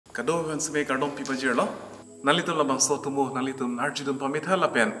kado kan sebe kardom pipa jir lo nalitum labang so tumo nalitum arjudum pamitha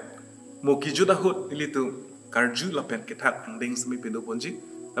lapen mo kijuda hut ilitum karju lapen ketak angding semi pedo ponji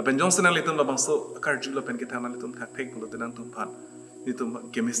lapen johnson nalitum labang so karju lapen ketak nalitum thak thek pulo tenang tumpan ilitum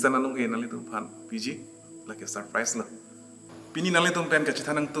kemistan anung e nalitum pan piji lake surprise lo pini nalitum pen ka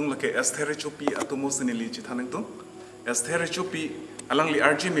chithanang tung lake Rechopi atumo sinili chithanang tung Rechopi alang li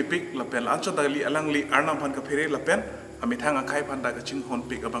RG mipik lapen ancho dali alang li arnam pan ka phere lapen amithang akai pan da ka ching hon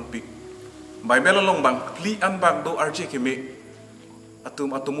pik abang pik Bible long bang pli an bang do RG keme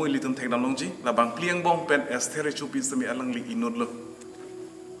atumo ilitum thek dam longji la bang pliang bong pen Rechopi semi alang li inod lo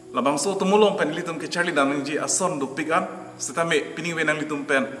la bang so tumulong pen ilitum ke charli dam longji ason do pik an setame pini wenang litum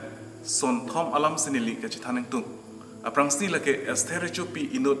pen son thom alam sinili ka chithanang tung aprang si lake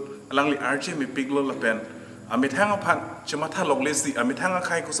Rechopi inod alang li RG mipik lo la pen amithang phan chamatha loglesi amithang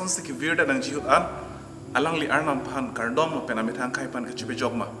khai kuson siki virda dang jihut an alang li arnam phan kardom pen amithang khai pan ka chipe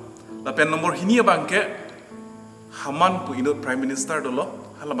jogma la pen nomor hinia bangke haman pu inod prime minister dolo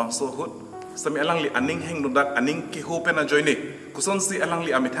hala bang so hut sami alang li aning heng nudak aning ki ho pen a joine kuson si alang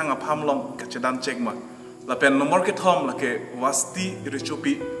li amithang pham lom ka chedan chekma la pen nomor ke thom la ke wasti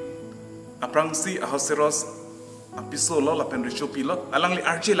Rechopi aprang si ahoseros apiso lo la pen Rechopi lo alang li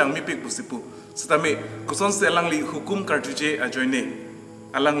RG lang mi pik busipu setame kuson se alang li hukum karjuje a joine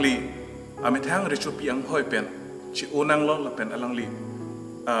alang li amithang Rechopi ang hoi pen chi onang lo la pen alang li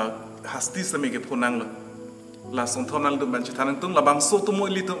hasti sami ke phonang lo la song thonal dum ban chithanang tung la bang so tumo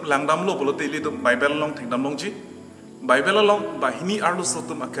ilitum langdam lo bolote ilitum Bible long thingdam long ji Bible long ba hini arlu so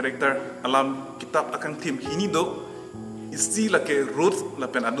tum a character alam kitab akang tim hini do isi la ke ruth la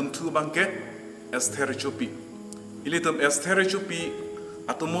pen adun thu bangke Rechopi ilitum Rechopi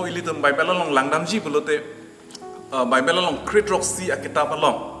atumo ilitum Bible long langdam ji bolote Bible long kritroxi a kitab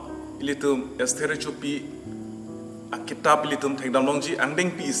long ilitum Rechopi a kitab ilitum thengdam long ji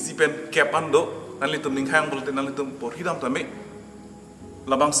angdeng pi isi pen kepando nalitum ninghang bolote nalitum porhidam tame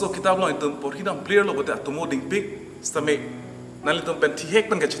labang so kitab long itum porhidam clear lo bote atumo ding pik stame nalitum pen thihek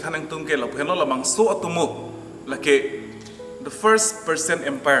pen ka chithanang tung ke la pheno labang so atumo lake the first Persian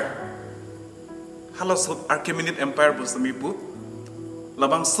empire halasot Achaemenid empire bo samipu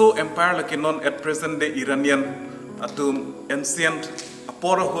labang so empire lake non at present day Iranian atum ancient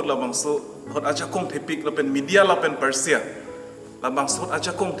apora hot labang so hot aja kong thepik lapen media lapen Persia labang so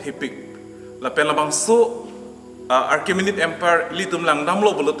aja kong thepik lapen labang so Achaemenid empire litum langdam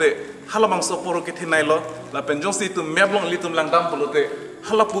lo bolote halabang so poro ke thinai lo lapen jongsi tum meblong litum langdam bolote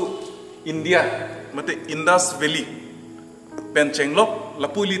halapu India mate Indus Valley pen chenglok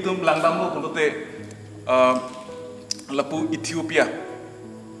lapu litum langdam lo bolote lapu Ethiopia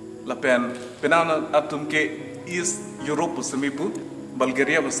lapen penana atum ke East Europe semipu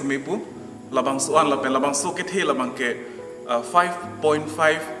Bulgaria semipu labang soan lapen labang so ke the labang ke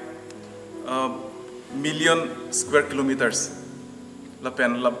 5.5 million square kilometers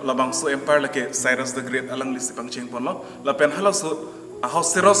lapen labang so empire lake Cyrus the Great alang lisipang chengpon lo lapen halaso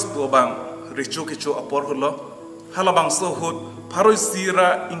ahoseros po bang richo kicho apor holo halabang so hut paroi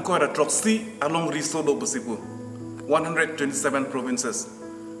sira inkoira troxi along riso do busipu 127 provinces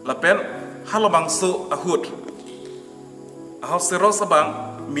lapen halabang so ahut ahoseros abang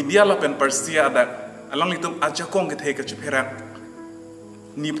media lapen Persia ada alang litum aja kong ke theka chipherak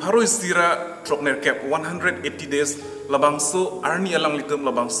ni paroi sira trokner cap 180 days labang so arni alang litum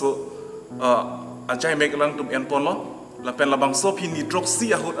labang so ajai mek alang tum enpon lo lapen labang so phi ni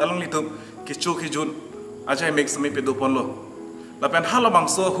troxi ahut alang litum kicho kijun ajai mek sami pedo pon lo lapen halabang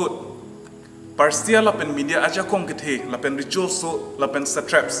so ahut Persia lapen media aja kong ke the lapen richo so lapen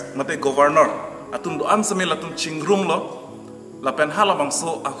satraps mate governor atum do an sami latum chingrum lo lapen halabang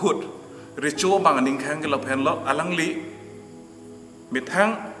so ahut richo bang aning khang lapen lo alang li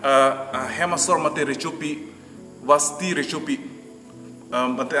mithang hemasor mate Rechopi wasti Rechopi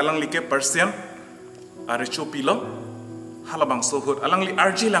mate alang li ke Persian Rechopi lo halabang so hut alang li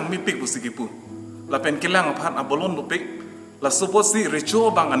RG lang mi pik busigipu lapen kelang aphan abolon do pik la soposi richo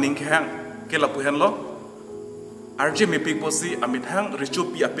bang aning khang ke la puhen lo RG mi pik posi amithang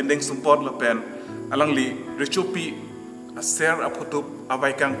Rechopi apindeng sumpot lapen alang li Rechopi aser aphutup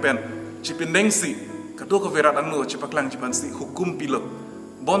avai kang pen chipindeng si kato ko verat anu chipaklang jipan si hukum pilo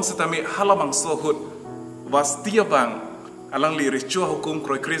bon setami halabang so hut wastia bang alang li richo hukum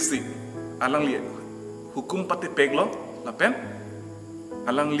kroi krisi alang li hukum pati peglo lapen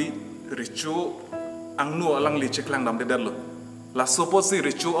alang li richo angnu alang li cheklang dam dedalo la sopo si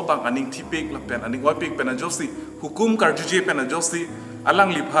richo abang aning tipik lapen aning wapik pena josi hukum karjuje pena josi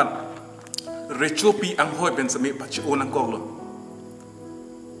alang li phat Rechopi ang hoi ben sami pachi onang koglo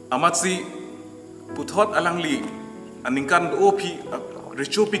amat si puthot alang li aningkan do phi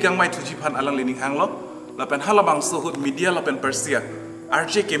Rechopi kang mai tuji phan alang lining hang lo lapen halabang so hut media lapen Persia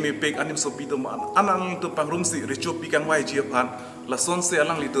RJ kemi pek anim so pitum alang tu pangrum si Rechopi kang mai ji phan la son se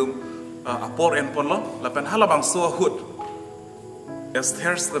alang litum apor en pon lo lapen halabang so hut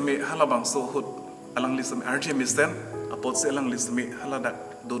Esther sami halabang so hut alang li sami RJ misten apot se alang li sami halada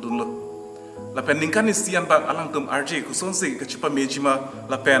dodun lo lapen ningkan ni sian bang alang tum RJ ku son se kechipa mejima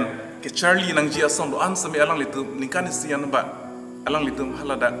lapen ke Charlie nang ji asom do an sami alang litum ningkan ni sian ba alang litum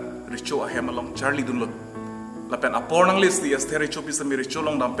halada Recho ahem along Charlie dun lo lapen apor nang list di Esther Rechopi sami Recho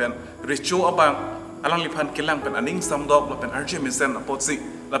long dampen Recho abang alang lipan kilang pen aning samdok lapen RJ misen apot si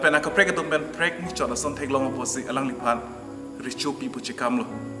lapen akaprek dum pen prek ni chona son thek long apot si alang lipan Rechopi puchikam lo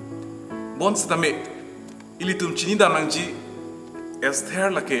bon stame ilitum chini da nang ji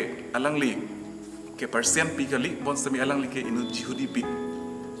Esther lake alang li ke Persian pi kali bon stame alang li ke inu Jihudi pi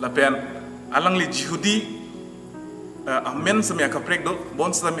lapen alang li Jihudi amen sami akaprek do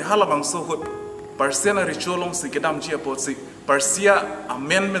bon sami halabang so hut Persia na Recholong si kedam ji apot si Persia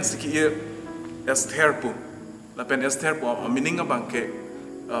amen men si ki Esther pu lapen Esther pu meaning abang ke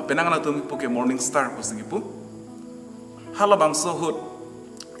penangan atum pu ke morning star pu sigi pu halabang so hut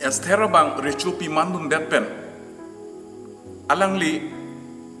Esther bang Rechopi mandum dat pen alang li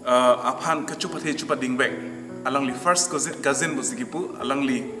aphan kechupathe chupat dingbek alang li first cousin pu sigi pu alang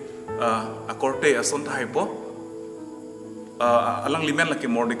li akorte ason thai po alang limen laki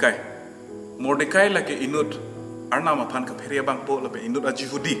Mordecai laki inut arna mapan ka peria bang po lapen inut a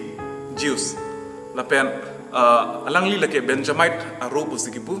Jihudi Jews lapen alang li laki Benjamite aro po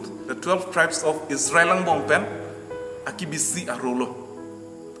sigipu the 12 tribes of Israel ang bong pen akibisi arolo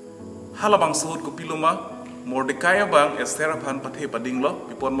halabang suhut ko piluma Mordecai bang Esther pan pathe pading lo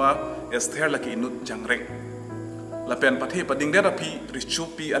pipon ma Esther laki inut jangreng lapen pathe pading dera pi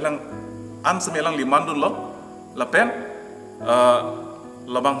Rechopi alang ansame alang limandun lo lapen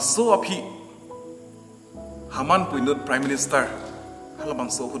labang so api Haman puinut Prime Minister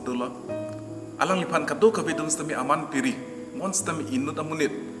halabang so hudula alang lipan kado kabedum stami aman piri mon stami inut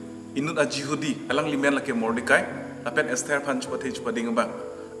amunit inut a Jihudi alang limen lake Mordecai lapen Esther pan chupa ding bang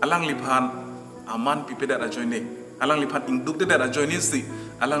alang lipan aman pipeda a joine alang lipan induk de da joine si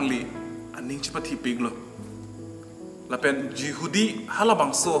alang li aning chupa thi piglo lapen Jihudi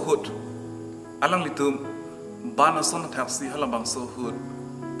halabang so hud alang litum bana son taxi halabang so hud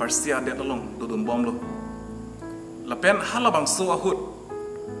Persia det along dudum bom lo lapen halabang so hud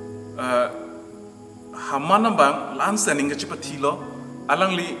hamana bang lan sening ke chipati lo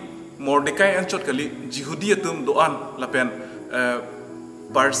alang li Mordecai anchot kali Jihudi atum doan lapen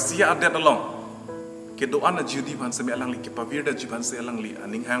Persia det along ke doan a Jihudi ban sami alang li ke pavir da jiban se alang li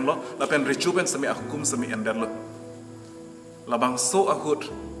aning hang lo lapen Rechopen sami hukum sami ender lo labang so hud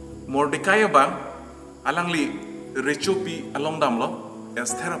Mordecai bang alang li Rechopi along dam lo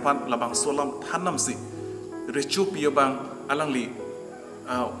Esther pan labang solam thanam si Rechopi bang alang li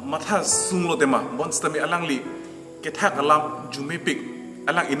matha sunglo dema bon stami alang li kethak alam jumepik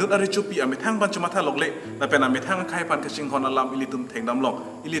alang inut Rechopi amethang ban chamatha logle lapen amethang khai pan kaching hon alam ilitum thengdam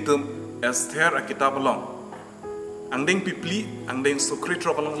long ilitum Esther a kitab long angdeng pipli angdeng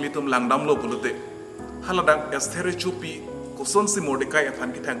sokritrok along ilitum langdam lo bulute haladang Esther Rechopi kuson si Mordecai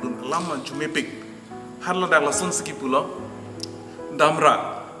aphan kithang dun alam jumepik harla dak lason siki pulo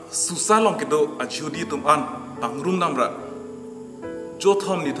damra susalong kedo a Jihudi tum an pangrum damra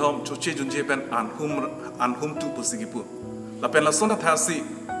jothom ni thom choche junje pen anhum tu pusigi pu lapen lason tha si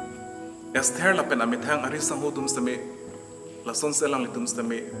Esther lapen amethang ari sang tum same lason selang litum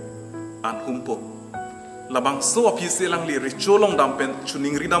same anhum po labang so api selang li Recholong dampen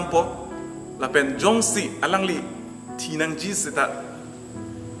chuning ridam po lapen jongsi alang li thinang ji seta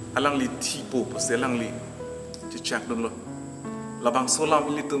alang li tipo selang li cicak dun lo labang solam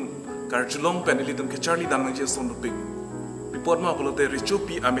ilitum karjulong pen ilitum ke Charlie dan nang je son dupik pipot ma polote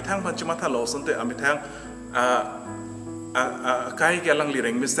Rechopi amethang panchamatha lo sonte amethang kai ke alang li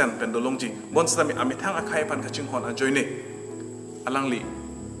reng misen pen dolong ji bon sami amethang akai pan kaching hon a joine alang li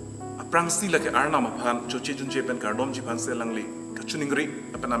aprang si lake arna ma phan choche junje pen kardom ji phan selang li kachuning ri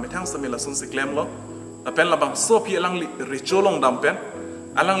apen amethang sami la son se klem lo apen labang so pi alang li Recholong dam pen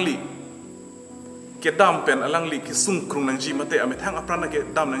alang li ke dam pen alang li ki sung krung nang ji mate amethang aprana ke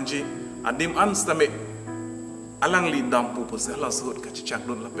dam nang ji adim an stame alang li dam pu se la sut ka chichak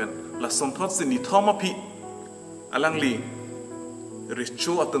dun la pen la som thot si ni thoma pi alang li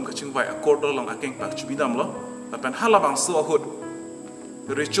Recho atum ka chingwai akord long akeng pak chubidam lo la pen halabang so hut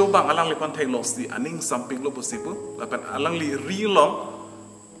Recho bang alang li pan theng lo si aning samping lo posipu la pen alang li ri long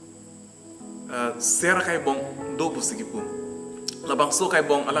ser kai bong do posipu labang so kai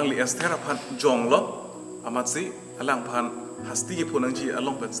bong alang li Esther phan jong lo amat si alang phan hasti ki phonang ji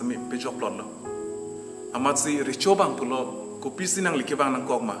along pen sami pe jok plot lo amat si richo bang pulo kopi sinang like bang nang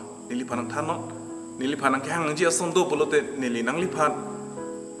kok ma nili phanang thanon nili phanang khang nang ji asom do pulo te nili nang li phan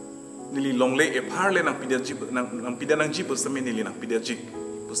nili longle e phar le nang pider ji nang pider nang ji pu sami nili nang pider ji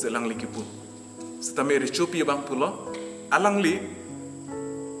pu se lang li ki pu setame Rechopi bang pulo alang li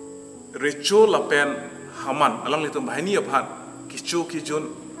Recho lapen haman alang li tum bahani aphan kichu kijun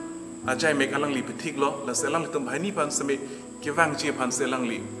ajai mek alang li pithik lo la selang li tum bahani pan sami kiwang ji pan selang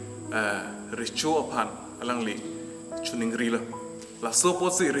li Recho aphan alang li chuning ri lo la so po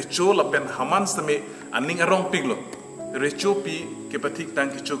si Recho lapen haman sami aning arong pig lo Rechopi ke pathik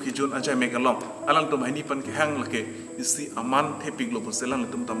tang kichu kijun ajai mek along alang tum bahani pan ki hang lake isi aman the pig lo po selang li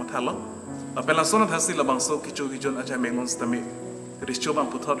tum tamatha lo lapen la sona thasi la bangso kichu kijun ajai mek mon stami Recho bang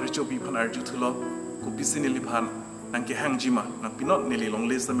puthot Rechopi phan arju thulo kopisi nili phan nang ke hang jima nang pinot nili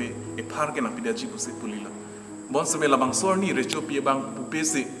longle same e phar ke nang pidaji pusi pulila bon same la bang sor ni Rechopi bang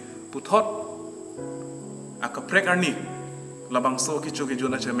pupesi puthot aka prek arni la bang so kichu ke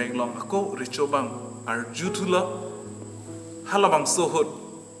jona che mek long ako Recho bang arju thulo hala bang so hot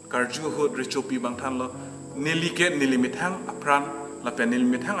karju hot Rechopi bang than lo nili ke nili mithang apran la pen nili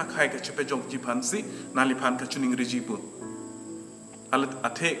mithang akhai ke chepe jong ji phan si nali phan ka chuning riji pu alat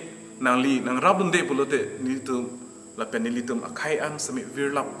athek nang li nang rabun de pulote nilitum la pen nilitum akhai an sami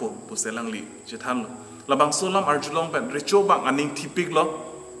virlap po selang li jethan lo la bang solam arjulong pen Recho bang aning tipik lo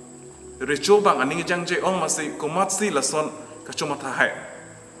Recho bang aning jang je ong masi komat si la son kachoma tha hai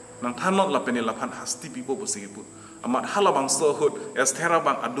nang thanot la pen la phan hasti pipo posi pu amat hala bang so hut estera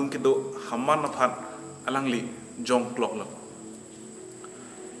bang adung kido haman na phan alang li jong klok lo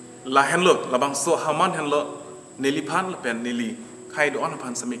la hen lo la bang so haman hen lo neli phan la pen neli khai do an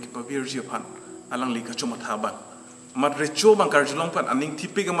phan sami ki pavir ji phan alang li ka chuma tha ban mat Recho bang karjulong phan aning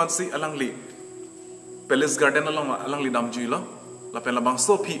thipi ga mat si alang li palace garden along alang li dam ji lo la pen la bang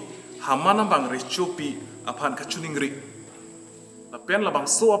so phi hamana bang Rechopi aphan ka chuning ri la pen la bang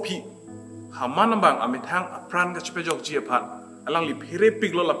so phi hamana bang amithang apran ka chpe jok ji aphan alang li phire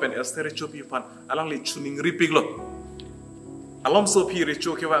piglo la pen Esther Rechopi phan alang li chuning ri piglo alom so phi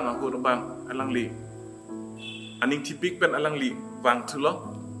Recho ke wang ko bang alang li aning tipik pen alang li wang thulo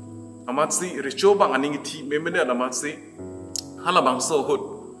amat si Recho bang aning thi memene amat si hala bang so hut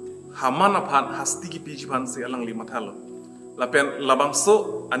hamana phan hasti ki piji phan si alang li mathalo la pen la bang so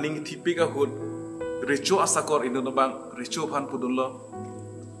aning tipik a hut Recho asakor inu bang Recho phan pudullo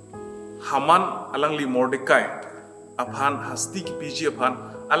haman alang li Mordekai aphan hasti ki piji aphan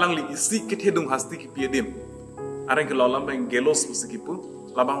alang li isi ke thedung hasti ki piedim areng ke lolam bang gelos pusikipu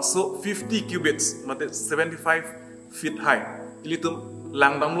labang so 50 cubits mate 75 feet high ilitum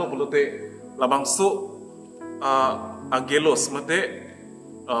langdam lo bolote labang so agelos mate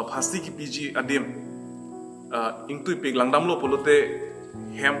phasi ki piji adim ingtui pig langdam lo bolote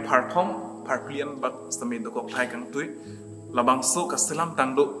hem pharthom pharplian bak sami dokok thai kang tui labang so kaselam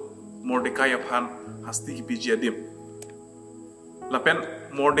tangdo Mordekai aphan hasti ki piji adim lapen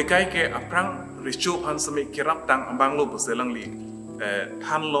Mordekai ke aprang Recho phan sami kirap tang ambang lo buselang li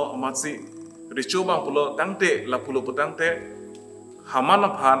than lo amatsi Recho bang pulo tangte la pulo putangte hamana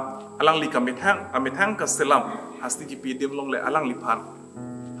phan alang li amithang ka selam hasti ki pidim long le alang li phan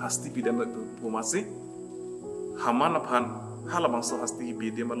hasti pidem lo pumasi hamana phan hala bang so hasti ki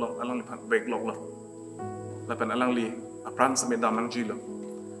pidim long alang li phan backlog lo la pen alang li apran same dam nang ji lo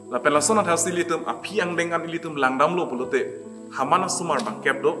la pen la sona hasti litum aphi ang dengan litum langdam lo pulote hamana sumar bang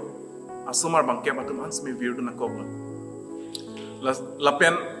kep do asumar bang kep atum ans me virdu na kok lo la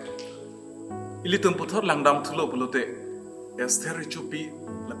pen ilitum puthor langdam thulo pulote Esther Rechopi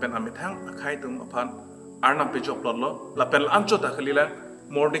la pen amithang akhai tum aphan arnam pe job lo la pen ancho ta khalila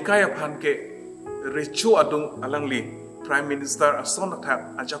Mordekai aphan ke Recho adung alang li prime minister ason athak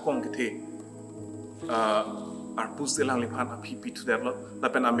ajakong ke the arpu selang li phan aphi pi thu der lo la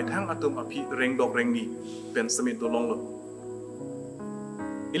pen amithang atum aphi reng dok reng ni pen sami to long lo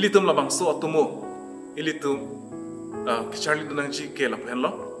ilitum la bangso atumo ilitum Charlie dunang ji ke la pen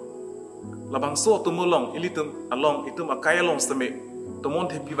lo labang so tumo long ilitum along itum akaya long same tomon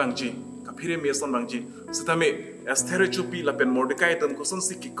thepi bang ji ka phire me son bang ji sitame Esther Rechopi la pen Mordekai tum ko son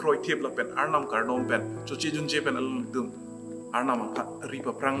sikki kroi thep la pen arnam kardom pen chochi jun je pen alum arnam pha ri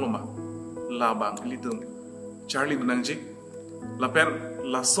pa prang lo ma la bang ilitum Charlie dunang ji la pen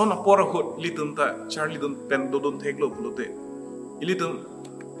la son apora hot ilitum ta Charlie dun pen dodon theklo pulote ilitum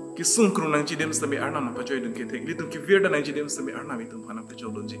ki sungkru nang ji dem same arnam pa joy dun ke thek ilitum ki virda nang ji dem same arnam itum phana pa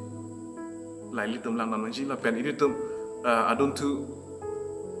jodon ji lai litum lang nan ji la pen ilitum adun tu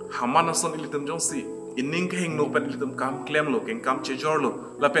hamana son ilitum jongsi inning ke hing no pen ilitum kam claim lo keng kam chejor lo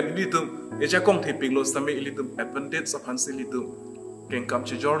la pen ilitum eja kong theping lo same ilitum advantage of hansi ilitum keng kam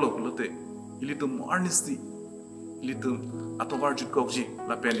chejor lo lote ilitum honesty ilitum atobar jut kokji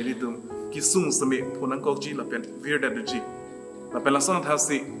la pen ilitum kisung same phonang kokji la pen weird energy la pen la son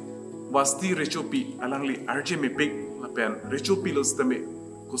thasi wasti rechopi alangli rj mepik la pen rechopi lo same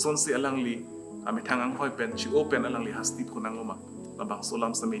kuson si alangli ami thangang hoi pen chi open alangli hasti phonang loma la bang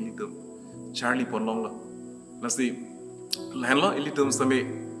solam same ilitum Charlie Ponlong la nasi lain lo ilitum same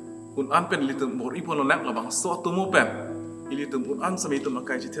un an pen ilitum mor ipon lo nak la bang so tumo pen ilitum un an same tum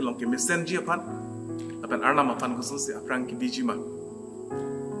akai jithel long ke messenger pan apan arna ma pan kusun si aprang ki biji ma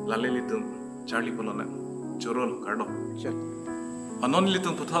la le ilitum Charlie Ponlong nak jorol kardo anon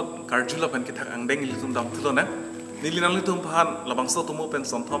ilitum puthat karjula pen ki thak angdeng ilitum dam thulo na nilinang ilitum pan la bang so tumo pen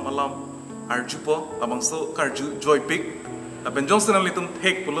somthom alam arjupo la bang so karju joy pick apan johnson ilitum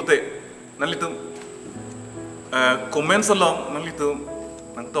thek pulote nalitum comment salong nalitum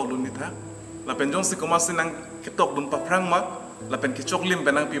nang tok dun nitha la pen jong si komasi nang kitok dun paprang ma la pen ki choklim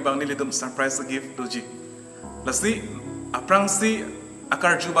benang pi bang nilitum surprise gift doji la si aprang si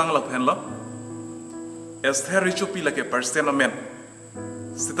akar ju bang la pen lo Esther Rechopi la ke Persian amen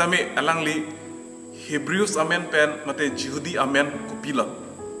sitame alangli Hebrews amen pen mate Jehudi amen kupila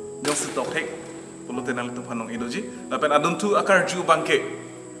jong si tok thek pulote nalitum hanong idoji la pen adun tu akar ju bang ke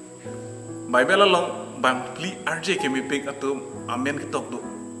Bible along bang pli RJ ke mi pek atum amen kitok do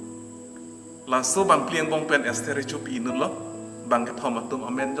la so bang pli ang bong pen Esther Rechopi inun lo bang ke thom atum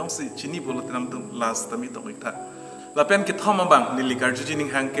amen jong si chini bolo tinam tum last tami tok ikta la pen ke thom bang nili karju jining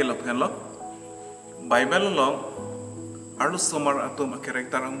hang ke lo pen lo Bible along arlo somar atum a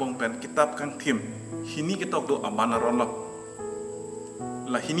character ang bong pen kitab kang thim hini kitok do amana ron lo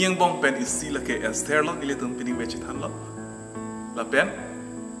la hini ang bong pen isi la ke Esther lo ilitum pining vechithan lo la pen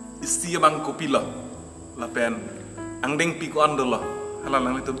isi bang kopi la la pen angdeng pi ko ando la hala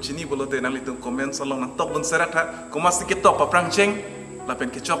lang litum chini bolote nang litum comment salong nang tok bun seratha komasi ke tok paprang cheng la pen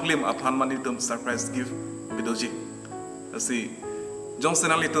ke choklim aphan man litum surprise gift bidoji asi johnson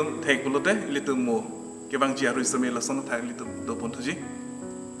nang litum thek bolote litum mo ke bang ji aru same la son thai litum do pon thuji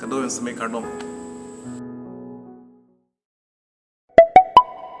kado en same kardom